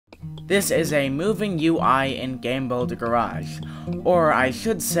This is a moving UI in Game Builder Garage, or I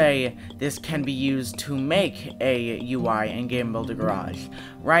should say, this can be used to make a UI in Game Builder Garage.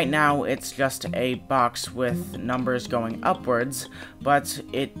 Right now, it's just a box with numbers going upwards, but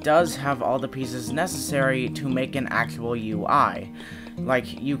it does have all the pieces necessary to make an actual UI.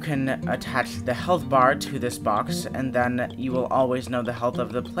 Like, you can attach the health bar to this box, and then you will always know the health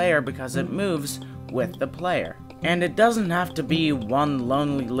of the player because it moves with the player. And it doesn't have to be one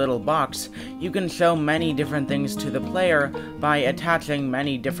lonely little box. You can show many different things to the player by attaching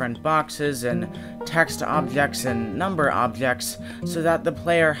many different boxes and text objects and number objects so that the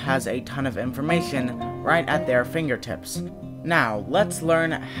player has a ton of information right at their fingertips. Now, let's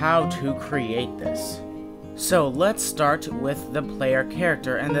learn how to create this. So let's start with the player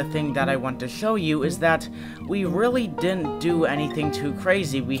character, and the thing that I want to show you is that we really didn't do anything too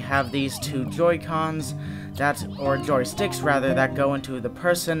crazy. We have these two Joy-Cons or joysticks rather, that go into the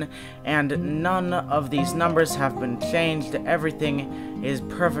person, and none of these numbers have been changed. Everything is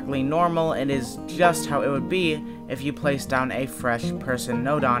perfectly normal. It is just how it would be if you placed down a fresh person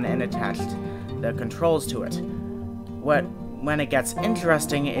node-on and attached the controls to it. When it gets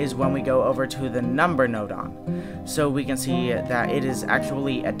interesting is when we go over to the number node-on. So we can see that it is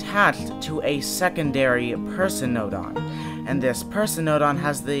actually attached to a secondary person node-on. And this person node-on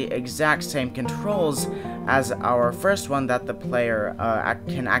has the exact same controls as our first one that the player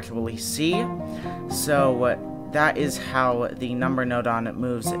can actually see. So that is how the number node-on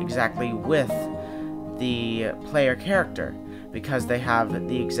moves exactly with the player character, because they have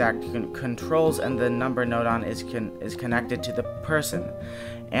the exact controls, and the number node-on is connected to the person.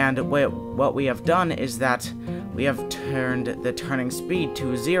 And what we have done is that we have turned the turning speed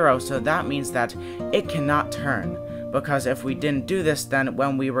to 0, so that means that it cannot turn. Because if we didn't do this, then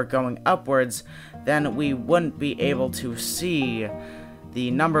when we were going upwards, then we wouldn't be able to see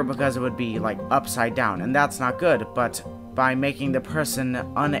the number because it would be like upside down, and that's not good. But by making the person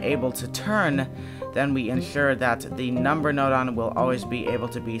unable to turn, then we ensure that the number node-on will always be able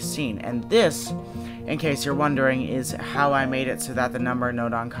to be seen. And this, in case you're wondering, is how I made it so that the number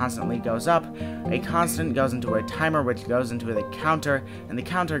node-on constantly goes up. A constant goes into a timer, which goes into the counter, and the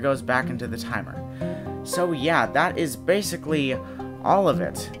counter goes back into the timer. So yeah, that is basically all of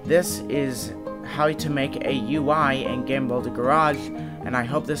it. This is how to make a UI in Game Builder Garage, and I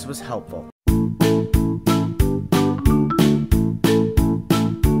hope this was helpful.